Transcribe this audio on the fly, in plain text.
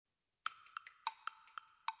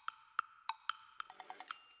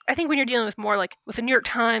I think when you're dealing with more like with the New York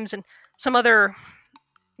Times and some other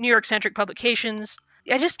New York-centric publications,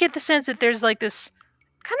 I just get the sense that there's like this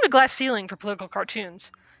kind of a glass ceiling for political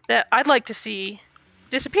cartoons that I'd like to see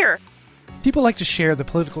disappear. People like to share the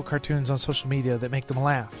political cartoons on social media that make them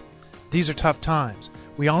laugh. These are tough times.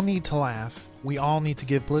 We all need to laugh. We all need to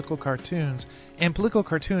give political cartoons and political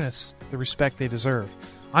cartoonists the respect they deserve.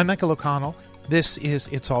 I'm Michael O'Connell. This is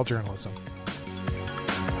It's All Journalism.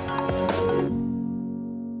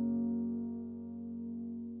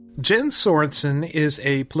 Jen Sorensen is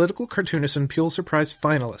a political cartoonist and Pulitzer Prize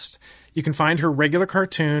finalist. You can find her regular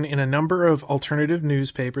cartoon in a number of alternative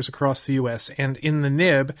newspapers across the U.S. and in The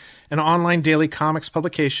Nib, an online daily comics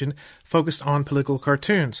publication focused on political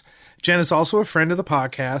cartoons. Jen is also a friend of the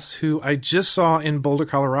podcast who I just saw in Boulder,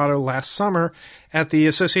 Colorado last summer at the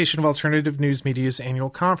Association of Alternative News Media's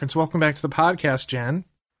annual conference. Welcome back to the podcast, Jen.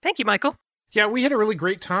 Thank you, Michael. Yeah, we had a really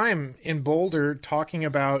great time in Boulder talking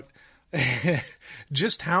about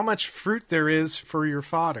just how much fruit there is for your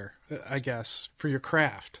fodder, I guess, for your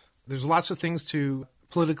craft. There's lots of things to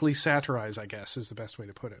politically satirize, I guess, is the best way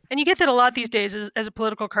to put it. And you get that a lot these days as a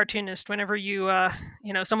political cartoonist. Whenever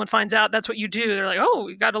someone finds out that's what you do, they're like, oh,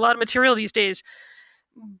 you got a lot of material these days.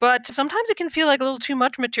 But sometimes it can feel like a little too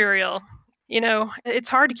much material. It's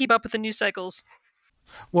hard to keep up with the news cycles.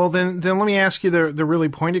 Well, then let me ask you the really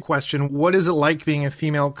pointed question. What is it like being a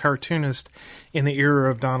female cartoonist in the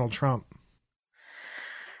era of Donald Trump?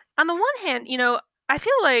 On the one hand, I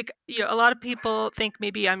feel like a lot of people think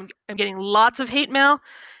maybe I'm getting lots of hate mail,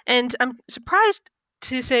 and I'm surprised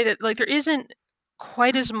to say that there isn't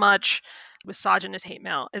quite as much misogynist hate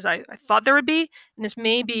mail as I thought there would be. And this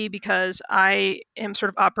may be because I am sort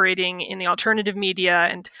of operating in the alternative media,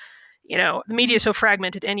 and the media is so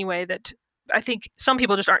fragmented anyway that I think some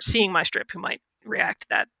people just aren't seeing my strip who might react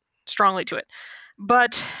that strongly to it.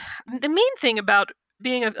 But the main thing about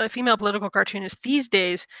being a female political cartoonist these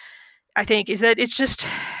days, I think, is that it's just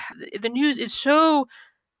the news is so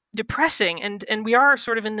depressing, and we are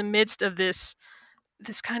sort of in the midst of this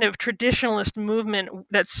kind of traditionalist movement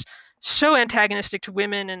that's so antagonistic to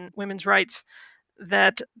women and women's rights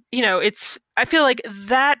that I feel like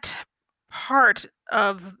that part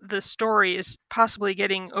of the story is possibly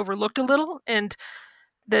getting overlooked a little, and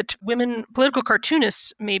that women political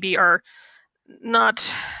cartoonists maybe are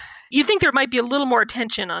not. You think there might be a little more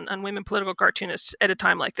attention on women political cartoonists at a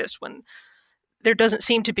time like this when there doesn't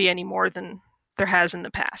seem to be any more than there has in the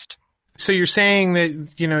past. So you're saying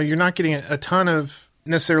that, you're not getting a ton of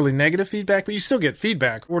necessarily negative feedback, but you still get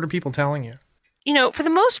feedback. What are people telling you? For the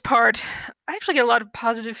most part, I actually get a lot of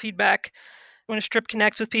positive feedback when a strip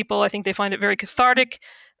connects with people. I think they find it very cathartic.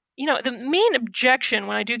 The main objection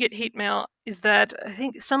when I do get hate mail is that I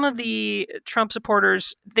think some of the Trump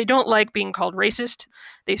supporters, they don't like being called racist.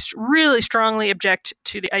 They really strongly object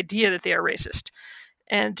to the idea that they are racist.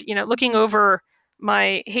 And, looking over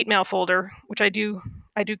my hate mail folder, which I do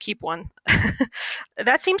keep one,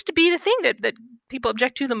 that seems to be the thing that people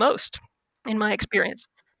object to the most, in my experience.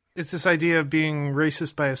 It's this idea of being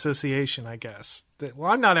racist by association, I guess.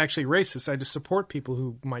 I'm not actually racist. I just support people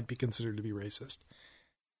who might be considered to be racist.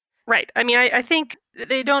 Right. I mean, I think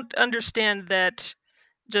they don't understand that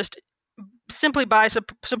just simply by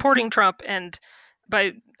supporting Trump and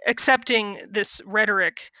by accepting this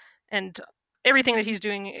rhetoric and everything that he's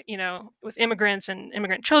doing, with immigrants and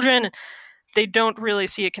immigrant children, they don't really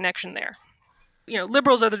see a connection there.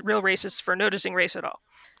 Liberals are the real racists for noticing race at all.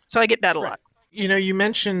 So I get that a lot. You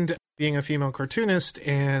mentioned being a female cartoonist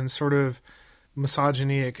and sort of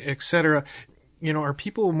misogyny, et cetera. Are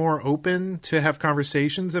people more open to have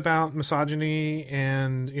conversations about misogyny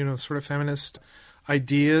and, sort of feminist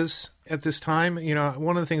ideas at this time?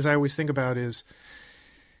 One of the things I always think about is,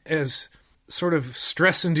 as sort of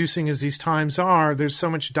stress-inducing as these times are, there's so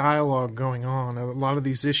much dialogue going on. A lot of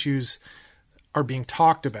these issues are being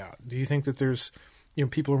talked about. Do you think that there's,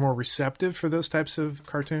 people are more receptive for those types of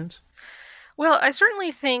cartoons? Well, I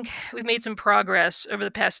certainly think we've made some progress over the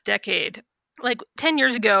past decade. 10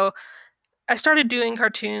 years ago, I started doing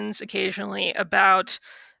cartoons occasionally about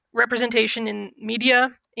representation in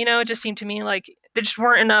media. It just seemed to me like there just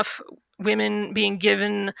weren't enough women being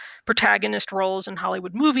given protagonist roles in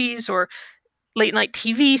Hollywood movies, or late night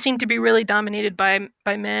TV seemed to be really dominated by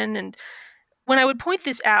men. And when I would point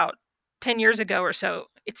this out 10 years ago or so,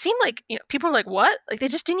 it seemed like people were like, what? They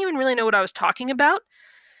just didn't even really know what I was talking about.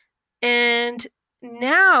 And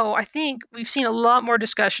now I think we've seen a lot more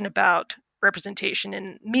discussion about representation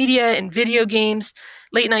in media and video games,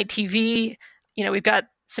 late night TV. We've got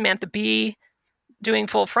Samantha Bee doing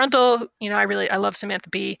Full Frontal. I love Samantha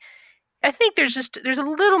Bee. I think there's a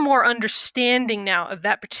little more understanding now of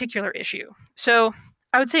that particular issue. So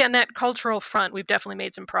I would say on that cultural front, we've definitely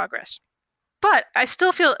made some progress. But I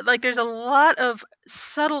still feel like there's a lot of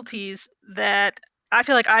subtleties that I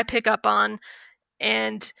feel like I pick up on.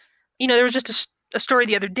 And, there was just a story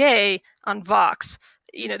the other day on Vox.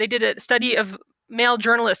 They did a study of male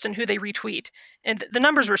journalists and who they retweet. And the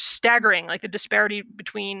numbers were staggering, like the disparity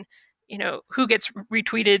between, who gets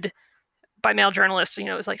retweeted by male journalists.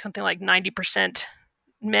 It was like something like 90%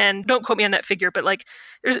 men. Don't quote me on that figure, but like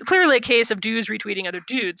there's clearly a case of dudes retweeting other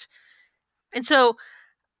dudes. And so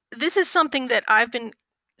this is something that I've been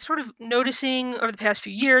sort of noticing over the past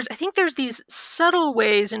few years. I think there's these subtle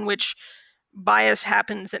ways in which bias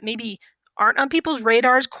happens that maybe aren't on people's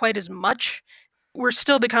radars quite as much. We're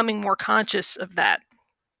still becoming more conscious of that.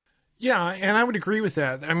 Yeah, and I would agree with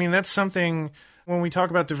that. I mean, that's something when we talk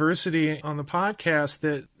about diversity on the podcast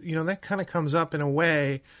that, that kind of comes up in a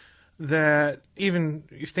way that even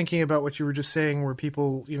thinking about what you were just saying, where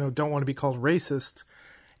people, don't want to be called racist,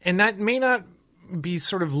 and that may not be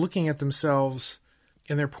sort of looking at themselves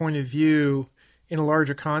and their point of view in a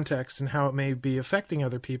larger context and how it may be affecting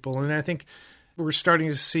other people. And I think we're starting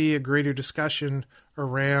to see a greater discussion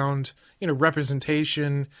around,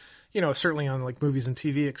 representation, certainly on like movies and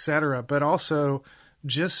TV, et cetera, but also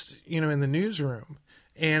just, in the newsroom.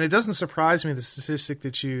 And it doesn't surprise me, the statistic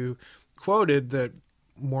that you quoted, that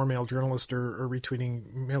more male journalists are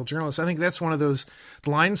retweeting male journalists. I think that's one of those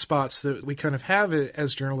blind spots that we kind of have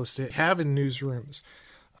as journalists, have in newsrooms.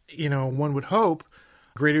 One would hope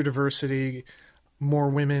greater diversity, more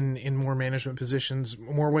women in more management positions,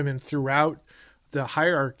 more women throughout the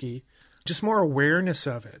hierarchy, just more awareness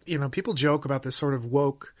of it. People joke about this sort of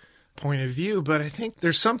woke point of view, but I think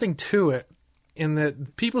there's something to it in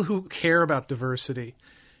that people who care about diversity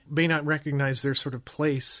may not recognize their sort of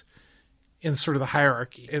place in sort of the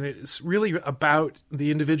hierarchy. And it's really about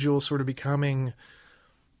the individual sort of becoming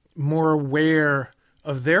more aware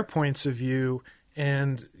of their points of view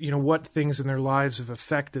and, what things in their lives have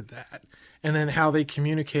affected that. And then how they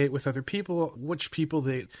communicate with other people, which people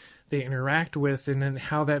they interact with, and then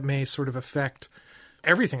how that may sort of affect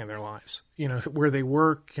everything in their lives. Where they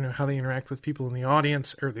work, how they interact with people in the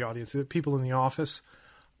audience, the people in the office.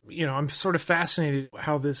 I'm sort of fascinated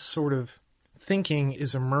how this sort of thinking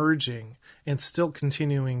is emerging and still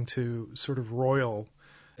continuing to sort of roil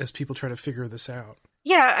as people try to figure this out.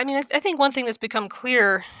 Yeah, I mean, I think one thing that's become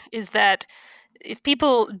clear is that if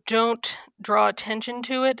people don't draw attention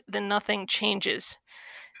to it, then nothing changes.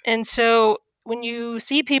 And so when you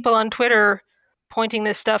see people on Twitter pointing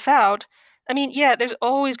this stuff out, I mean, yeah, there's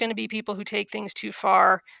always going to be people who take things too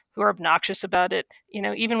far, who are obnoxious about it.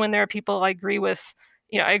 Even when there are people I agree with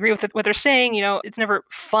what they're saying, it's never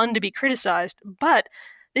fun to be criticized, but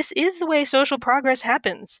this is the way social progress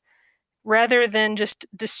happens. Rather than just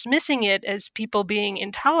dismissing it as people being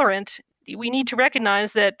intolerant, we need to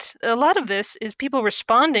recognize that a lot of this is people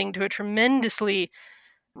responding to a tremendously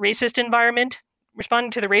racist environment,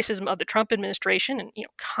 responding to the racism of the Trump administration and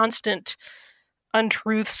constant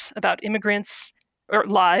untruths about immigrants, or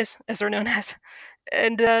lies as they're known as.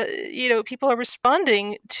 And people are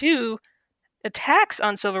responding to attacks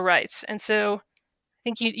on civil rights. And so I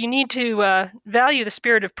think you need to value the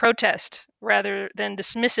spirit of protest rather than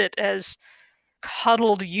dismiss it as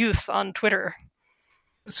coddled youth on Twitter.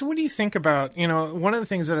 So what do you think about, one of the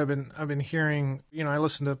things that I've been hearing, I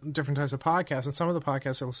listen to different types of podcasts, and some of the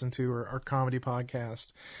podcasts I listen to are comedy podcasts.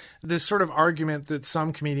 This sort of argument that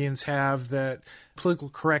some comedians have that political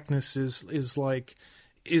correctness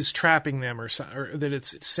is trapping them or that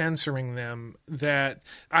it's censoring them, that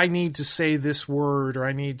I need to say this word or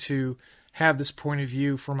I need to have this point of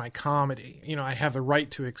view for my comedy. I have the right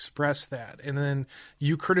to express that. And then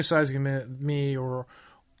you criticizing me or,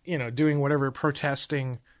 doing whatever,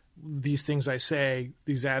 protesting these things I say,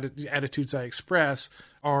 these attitudes I express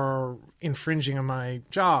are infringing on my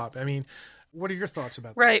job. I mean, what are your thoughts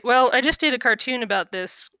about that? Right. Well, I just did a cartoon about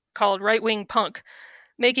this called Right Wing Punk,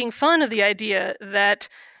 making fun of the idea that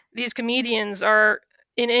these comedians are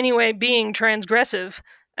in any way being transgressive.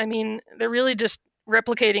 I mean, they're really just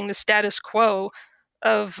replicating the status quo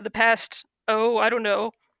of the past, I don't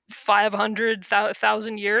know,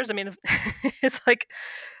 500,000 years. I mean, it's like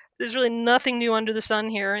there's really nothing new under the sun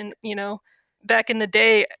here. And, back in the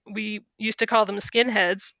day, we used to call them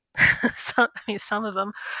skinheads. Some of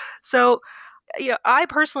them. So, I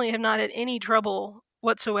personally have not had any trouble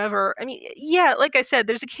whatsoever. I mean, yeah, like I said,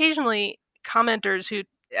 there's occasionally commenters who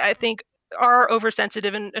I think are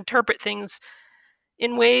oversensitive and interpret things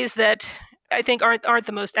in ways that I think aren't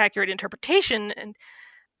the most accurate interpretation. And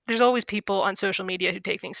there's always people on social media who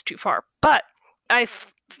take things too far. But I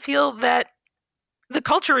feel that the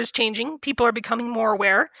culture is changing. People are becoming more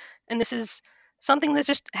aware, and this is something that's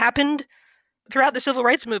just happened throughout the civil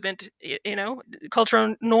rights movement.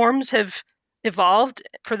 Cultural norms have evolved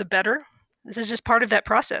for the better. This is just part of that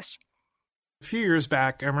process. A few years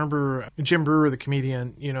back, I remember Jim Brewer, the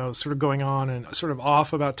comedian, sort of going on and sort of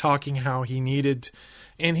off about talking how he needed,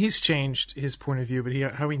 and he's changed his point of view, but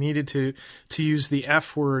how he needed to use the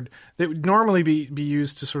F word that would normally be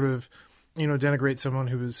used to sort of denigrate someone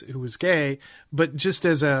who was gay, but just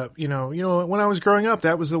as a when I was growing up,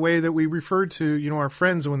 that was the way that we referred to our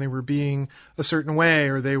friends when they were being a certain way,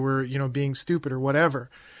 or they were being stupid or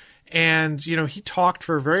whatever. And he talked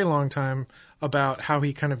for a very long time about how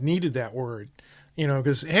he kind of needed that word,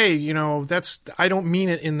 because hey, that's, I don't mean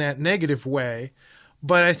it in that negative way,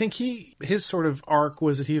 but I think his sort of arc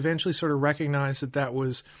was that he eventually sort of recognized that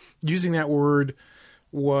was using that word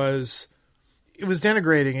was, it was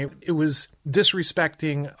denigrating. It was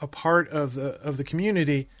disrespecting a part of the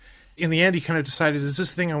community. In the end, he kind of decided, is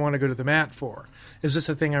this the thing I want to go to the mat for? Is this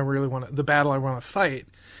the thing I really want the battle I want to fight?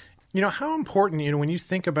 How important, when you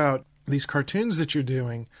think about these cartoons that you're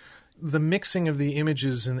doing, the mixing of the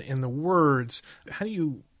images and the words, how do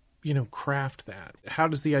you, craft that? How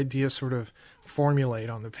does the idea sort of formulate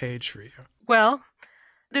on the page for you? Well,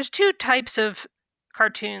 there's two types of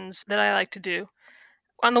cartoons that I like to do.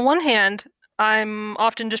 On the one hand, I'm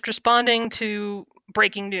often just responding to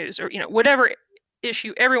breaking news or whatever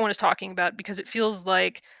issue everyone is talking about, because it feels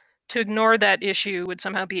like to ignore that issue would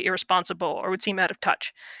somehow be irresponsible or would seem out of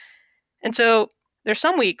touch. And so there's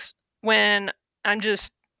some weeks when I'm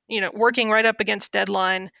just, working right up against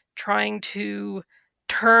deadline, trying to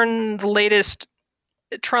turn the latest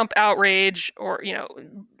Trump outrage or,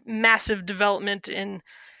 massive development in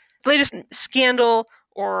the latest scandal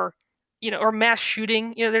or, or mass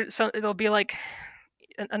shooting. There'll be like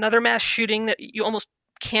another mass shooting that you almost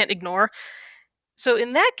can't ignore. So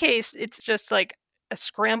in that case, it's just like a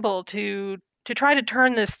scramble to try to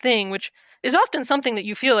turn this thing, which is often something that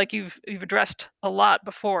you feel like you've addressed a lot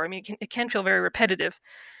before. I mean, it can feel very repetitive,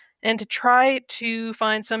 and to try to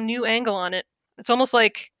find some new angle on it. It's almost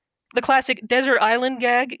like the classic desert island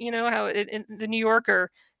gag. You know how in the New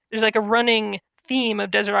Yorker, there's like a running theme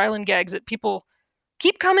of desert island gags that people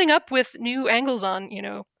keep coming up with new angles on.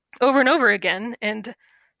 Over and over again, and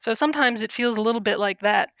so sometimes it feels a little bit like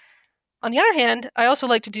that. On the other hand, I also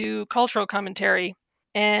like to do cultural commentary,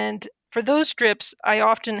 and for those strips, I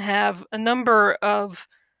often have a number of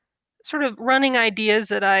sort of running ideas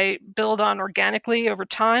that I build on organically over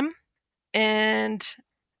time. And,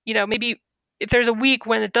 maybe if there's a week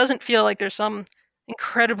when it doesn't feel like there's some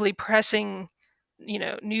incredibly pressing,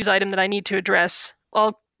 news item that I need to address,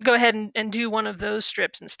 I'll go ahead and do one of those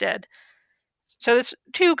strips instead. So there's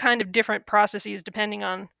two kind of different processes depending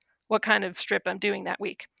on what kind of strip I'm doing that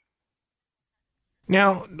week.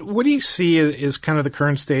 Now, what do you see is kind of the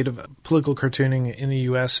current state of political cartooning in the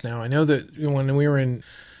U.S. now? I know that when we were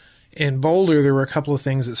in Boulder, there were a couple of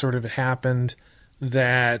things that sort of happened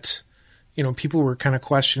that, people were kind of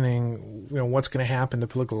questioning, what's going to happen to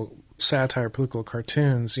political satire, political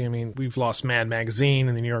cartoons. I mean, we've lost Mad Magazine,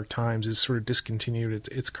 and the New York Times has sort of discontinued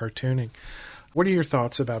its cartooning. What are your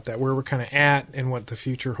thoughts about that, where we're kind of at and what the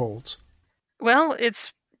future holds? Well,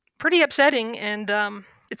 it's pretty upsetting, and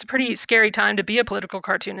it's a pretty scary time to be a political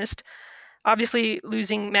cartoonist. Obviously,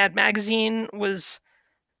 losing Mad Magazine was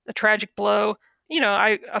a tragic blow.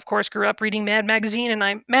 I, of course, grew up reading Mad Magazine, and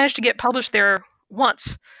I managed to get published there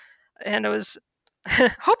once. And I was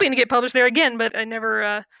hoping to get published there again, but I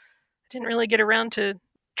never didn't really get around to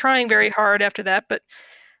trying very hard after that. But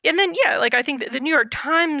and then yeah, like I think that the New York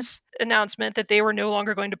Times announcement that they were no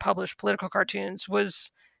longer going to publish political cartoons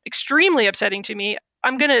was extremely upsetting to me.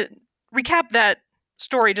 I'm going to recap that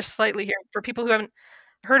story just slightly here for people who haven't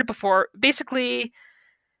heard it before. Basically,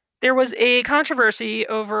 there was a controversy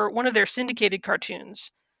over one of their syndicated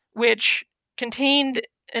cartoons, which contained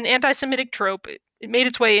an anti Semitic trope. It made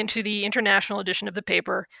its way into the international edition of the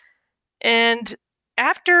paper. And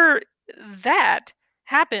after that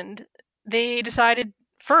happened, they decided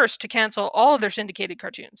first to cancel all of their syndicated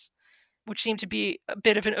cartoons, which seemed to be a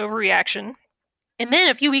bit of an overreaction. And then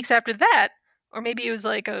a few weeks after that, or maybe it was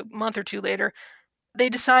like a month or two later, they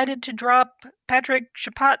decided to drop Patrick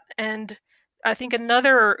Chapat and I think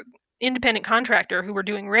another independent contractor who were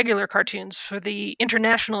doing regular cartoons for the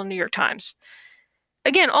International New York Times.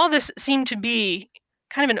 Again, all this seemed to be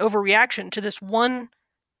kind of an overreaction to this one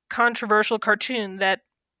controversial cartoon that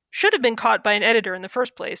should have been caught by an editor in the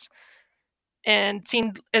first place, and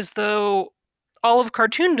seemed as though all of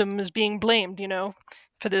cartoondom is being blamed,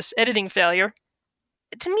 for this editing failure.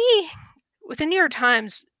 To me, with the New York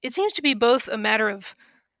Times, it seems to be both a matter of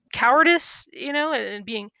cowardice, and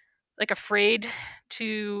being like afraid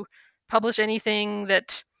to publish anything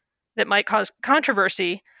that might cause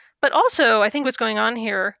controversy. But also, I think what's going on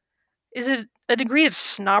here is a degree of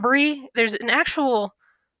snobbery. There's an actual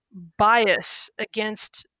bias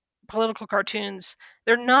against political cartoons.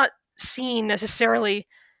 They're not seen necessarily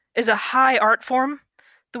as a high art form,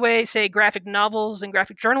 the way, say, graphic novels and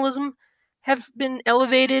graphic journalism have been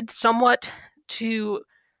elevated somewhat to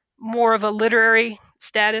more of a literary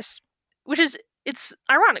status, which is it's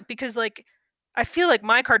ironic because like I feel like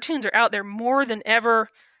my cartoons are out there more than ever.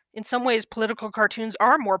 In some ways, political cartoons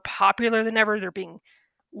are more popular than ever. They're being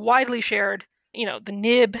widely shared. The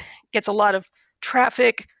nib gets a lot of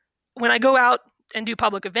traffic. When I go out and do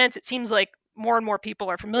public events, it seems like more and more people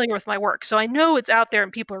are familiar with my work. So I know it's out there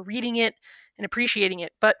and people are reading it and appreciating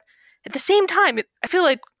it. But at the same time, I feel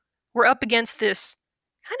like we're up against this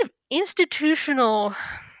kind of institutional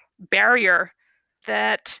barrier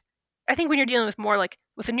that I think when you're dealing with more like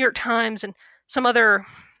with the New York Times and some other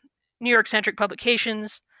New York centric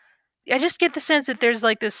publications, I just get the sense that there's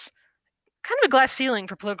like this kind of a glass ceiling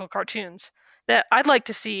for political cartoons that I'd like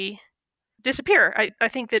to see disappear. I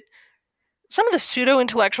think that some of the pseudo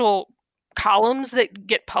intellectual columns that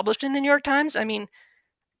get published in the New York Times, I mean,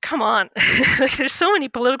 come on. Like, there's so many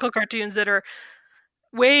political cartoons that are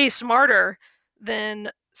way smarter than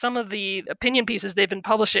some of the opinion pieces they've been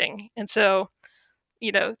publishing. And so,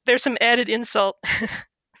 there's some added insult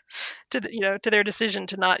to their decision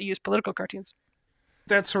to not use political cartoons.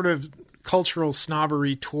 That sort of cultural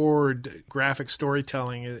snobbery toward graphic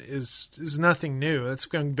storytelling is nothing new. That's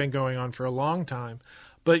been going on for a long time.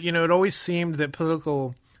 But, it always seemed that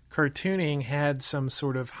political cartooning had some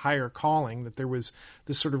sort of higher calling, that there was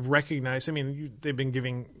this sort of recognized, they've been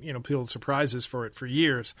giving, Pulitzer Prizes for it for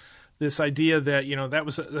years. This idea that, that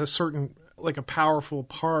was a certain, like a powerful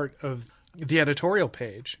part of the editorial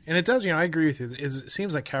page. And it does, I agree with you. It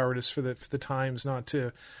seems like cowardice for the Times not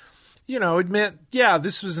to, admit, yeah,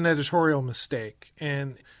 this was an editorial mistake.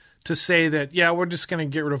 And to say that, yeah, we're just going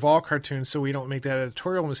to get rid of all cartoons so we don't make that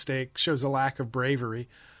editorial mistake shows a lack of bravery,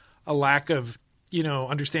 a lack of,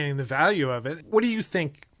 understanding the value of it. What do you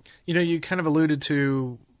think? You kind of alluded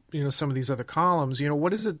to, some of these other columns.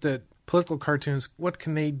 What is it that political cartoons, what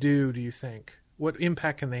can they do, do you think? What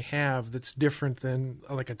impact can they have that's different than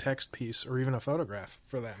like a text piece or even a photograph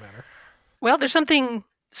for that matter? Well, there's something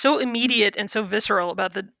so immediate and so visceral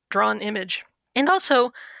about the drawn image. And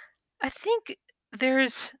also, I think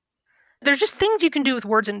there's just things you can do with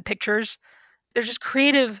words and pictures. There's just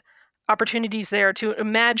creative opportunities there to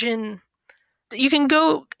imagine. You can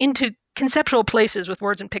go into conceptual places with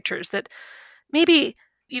words and pictures that maybe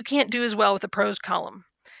you can't do as well with a prose column.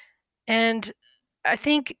 And I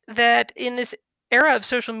think that in this era of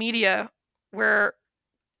social media where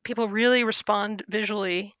people really respond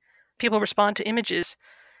visually, people respond to images,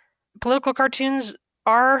 political cartoons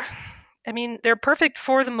are, they're perfect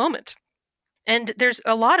for the moment. And there's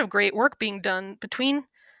a lot of great work being done between,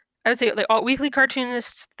 I would say, like all weekly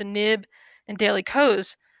cartoonists, the Nib, and Daily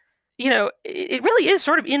Kos. It really is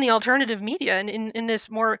sort of in the alternative media and in this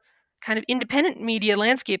more kind of independent media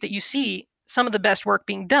landscape that you see some of the best work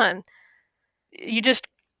being done. You just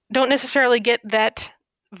don't necessarily get that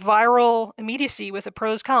viral immediacy with a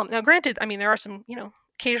prose column. Now, granted, there are some,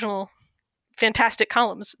 occasional fantastic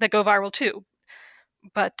columns that go viral too.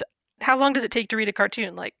 But how long does it take to read a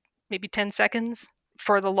cartoon? Like maybe 10 seconds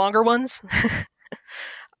for the longer ones?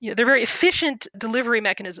 They're very efficient delivery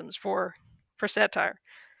mechanisms for satire.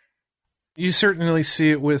 You certainly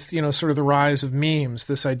see it with, sort of the rise of memes,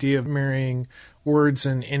 this idea of marrying words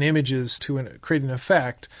and images to create an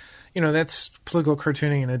effect. That's political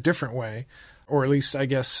cartooning in a different way, or at least, I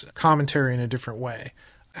guess, commentary in a different way.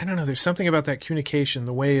 I don't know, there's something about that communication,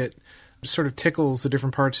 the way it sort of tickles the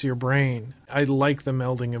different parts of your brain. I like the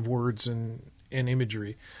melding of words and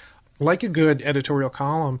imagery. Like a good editorial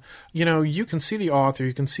column, you can see the author,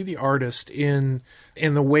 you can see the artist in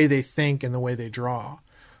the way they think and the way they draw.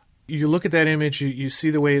 You look at that image, you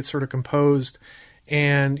see the way it's sort of composed,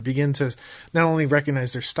 and begin to not only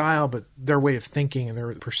recognize their style, but their way of thinking and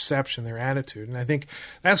their perception, their attitude. And I think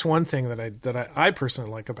that's one thing that I personally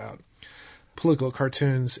like about political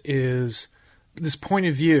cartoons is this point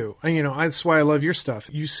of view. And, that's why I love your stuff.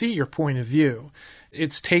 You see your point of view.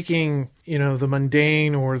 It's taking, the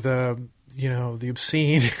mundane or the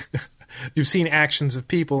obscene, the obscene actions of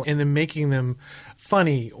people and then making them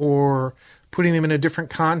funny or putting them in a different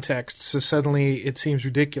context so suddenly it seems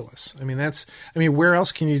ridiculous. Where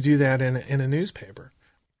else can you do that in a newspaper?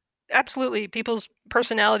 Absolutely. People's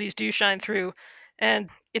personalities do shine through. And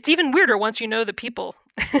it's even weirder once you know the people.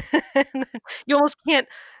 You almost can't,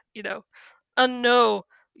 unknow,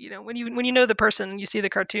 when you know the person and you see the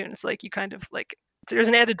cartoon, it's like you kind of like There's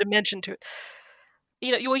an added dimension to it.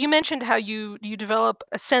 Well, you mentioned how you develop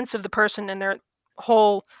a sense of the person and their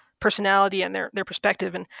whole personality and their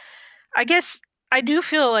perspective, and I guess I do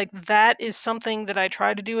feel like that is something that I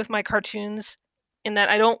try to do with my cartoons, in that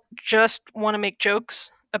I don't just want to make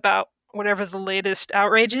jokes about whatever the latest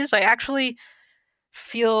outrage is. I actually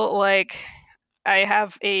feel like I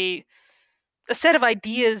have a set of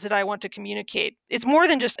ideas that I want to communicate. It's more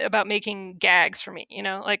than just about making gags for me,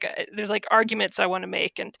 Like there's like arguments I want to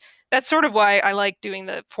make, and that's sort of why I like doing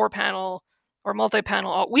the four panel or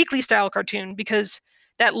multi-panel weekly style cartoon, because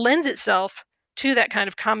that lends itself to that kind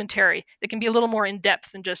of commentary that can be a little more in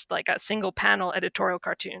depth than just like a single panel editorial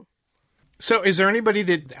cartoon. So, is there anybody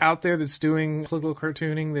that out there that's doing political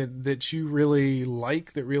cartooning that you really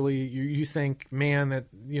like? That really you think, man, that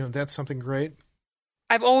that's something great.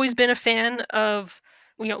 I've always been a fan of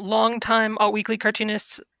longtime alt weekly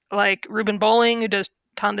cartoonists like Ruben Bowling, who does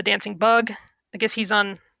Tom the Dancing Bug. I guess he's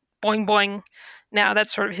on Boing Boing now.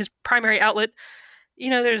 That's sort of his primary outlet.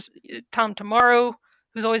 There's Tom Tomorrow,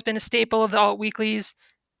 who's always been a staple of the alt weeklies.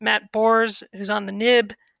 Matt Bors, who's on the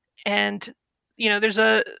Nib, and there's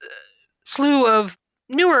a slew of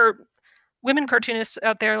newer women cartoonists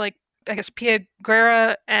out there, like I guess Pia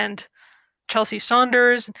Guerra and Chelsea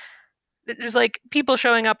Saunders. There's like people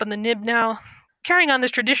showing up on the Nib now, carrying on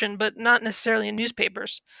this tradition, but not necessarily in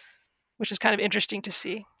newspapers, which is kind of interesting to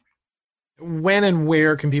see. When and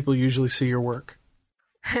where can people usually see your work?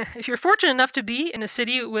 If you're fortunate enough to be in a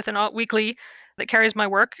city with an alt weekly that carries my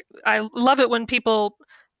work, I love it when people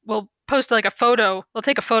will post like a photo. They'll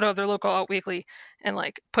take a photo of their local alt weekly and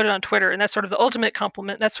like put it on Twitter, and that's sort of the ultimate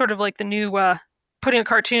compliment. That's sort of like the new putting a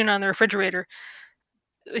cartoon on the refrigerator.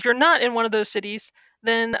 If you're not in one of those cities,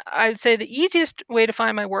 then I'd say the easiest way to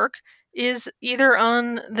find my work is either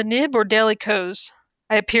on the Nib or Daily Kos.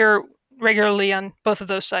 I appear regularly on both of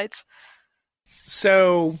those sites.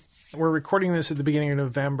 So we're recording this at the beginning of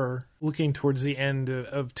November, looking towards the end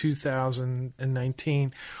of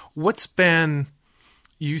 2019. What's been,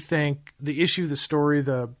 you think, the issue, the story,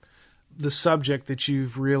 the subject that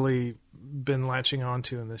you've really been latching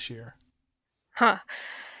onto in this year?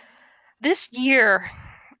 This year,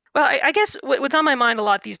 well, I guess what's on my mind a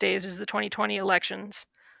lot these days is the 2020 elections.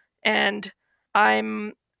 And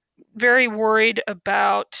I'm very worried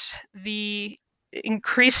about the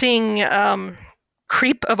increasing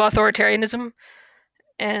creep of authoritarianism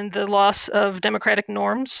and the loss of democratic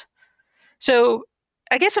norms. So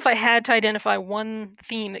I guess if I had to identify one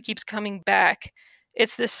theme that keeps coming back,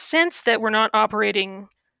 it's this sense that we're not operating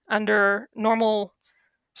under normal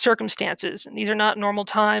circumstances. And these are not normal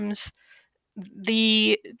times.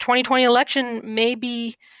 The 2020 election may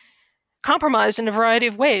be compromised in a variety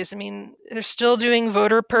of ways. I mean, they're still doing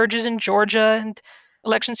voter purges in Georgia, and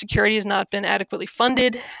election security has not been adequately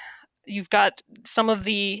funded. You've got some of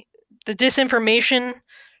the disinformation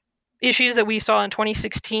issues that we saw in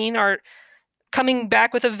 2016 are coming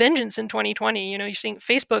back with a vengeance in 2020. You're seeing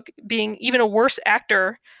Facebook being even a worse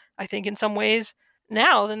actor, I think, in some ways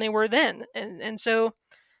now than they were then. And so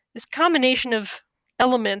this combination of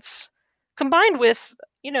elements combined with,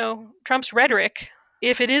 Trump's rhetoric,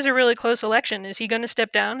 if it is a really close election, is he going to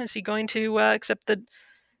step down? Is he going to accept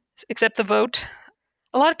the vote?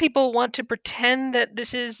 A lot of people want to pretend that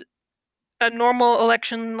this is a normal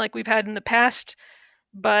election like we've had in the past,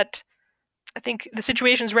 but I think the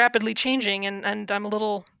situation is rapidly changing, and I'm a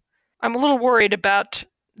little worried about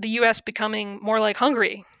the U.S. becoming more like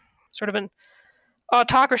Hungary, sort of an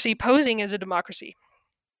autocracy posing as a democracy.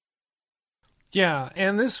 Yeah,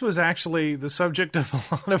 and this was actually the subject of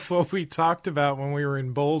a lot of what we talked about when we were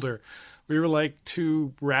in Boulder. We were like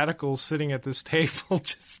two radicals sitting at this table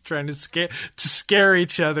just trying to scare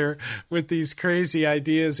each other with these crazy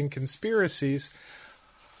ideas and conspiracies.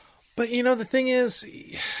 But, the thing is,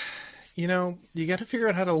 you got to figure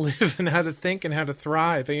out how to live and how to think and how to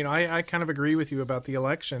thrive. I kind of agree with you about the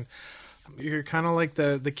election. You're kind of like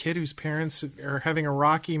the kid whose parents are having a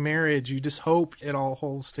rocky marriage. You just hope it all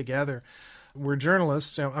holds together. We're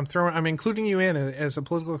journalists. I'm including you in as a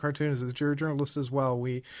political cartoonist, as you're a journalist as well.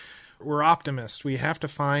 We're optimists. We have to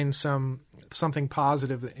find something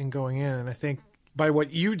positive in going in. And I think by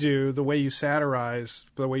what you do, the way you satirize,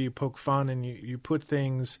 the way you poke fun, and you put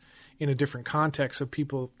things in a different context so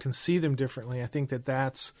people can see them differently, I think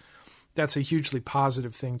that's a hugely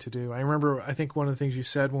positive thing to do. I think one of the things you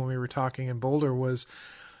said when we were talking in Boulder was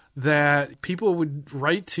that people would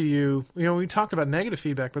write to you, we talked about negative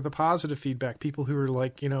feedback, but the positive feedback, people who are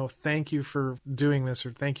like, thank you for doing this,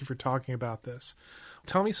 or thank you for talking about this.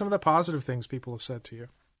 Tell me some of the positive things people have said to you.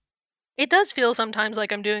 It does feel sometimes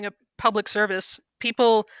like I'm doing a public service.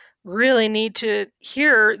 People really need to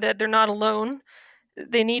hear that they're not alone,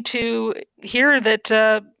 They need to hear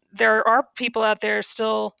that there are people out there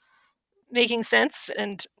still making sense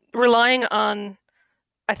and relying on,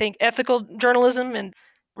 I think, ethical journalism and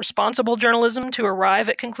responsible journalism to arrive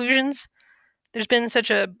at conclusions. There's been such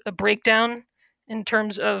a breakdown in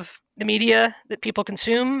terms of the media that people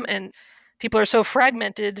consume, and people are so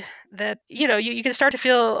fragmented that you can start to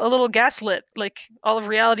feel a little gaslit, like all of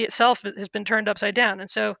reality itself has been turned upside down. And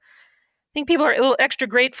so I think people are a little extra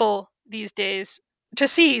grateful these days to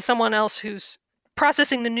see someone else who's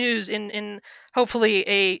processing the news in hopefully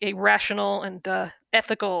a rational and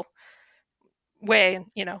ethical way.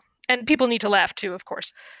 And people need to laugh too, of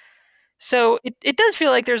course. So it does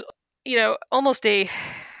feel like there's almost a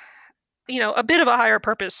bit of a higher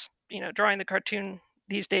purpose, drawing the cartoon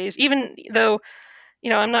these days, even though,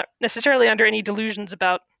 I'm not necessarily under any delusions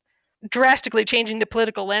about drastically changing the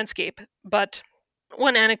political landscape. But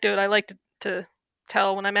one anecdote I like to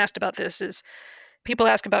tell when I'm asked about this is people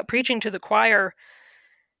ask about preaching to the choir.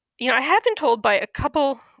 I have been told by a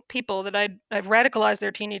couple people that I've radicalized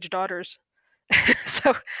their teenage daughters.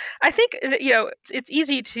 So I think it's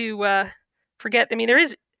easy to forget. I mean, there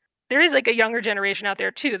is like a younger generation out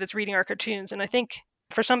there too that's reading our cartoons, and I think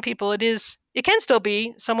for some people it can still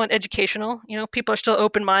be somewhat educational. People are still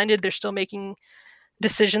open minded. They're still making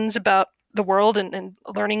decisions about the world and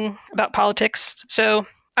learning about politics. So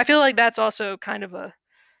I feel like that's also kind of a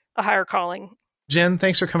higher calling. Jen,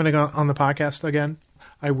 thanks for coming on the podcast again.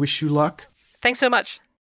 I wish you luck. Thanks so much.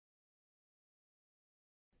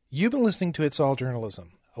 You've been listening to It's All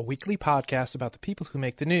Journalism, a weekly podcast about the people who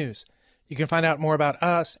make the news. You can find out more about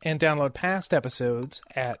us and download past episodes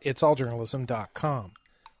at itsalljournalism.com.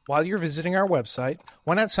 While you're visiting our website,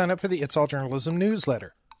 why not sign up for the It's All Journalism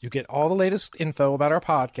newsletter? You get all the latest info about our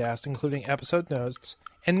podcast, including episode notes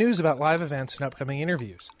and news about live events and upcoming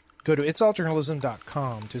interviews. Go to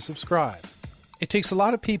itsalljournalism.com to subscribe. It takes a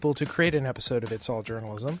lot of people to create an episode of It's All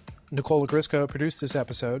Journalism. Nicole Grisco produced this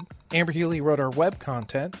episode. Amber Healy wrote our web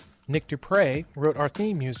content. Nick Dupre wrote our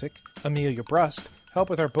theme music. Amelia Brust helped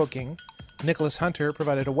with our booking. Nicholas Hunter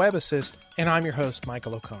provided a web assist. And I'm your host,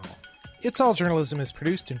 Michael O'Connell. It's All Journalism is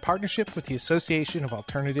produced in partnership with the Association of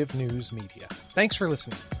Alternative News Media. Thanks for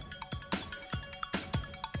listening.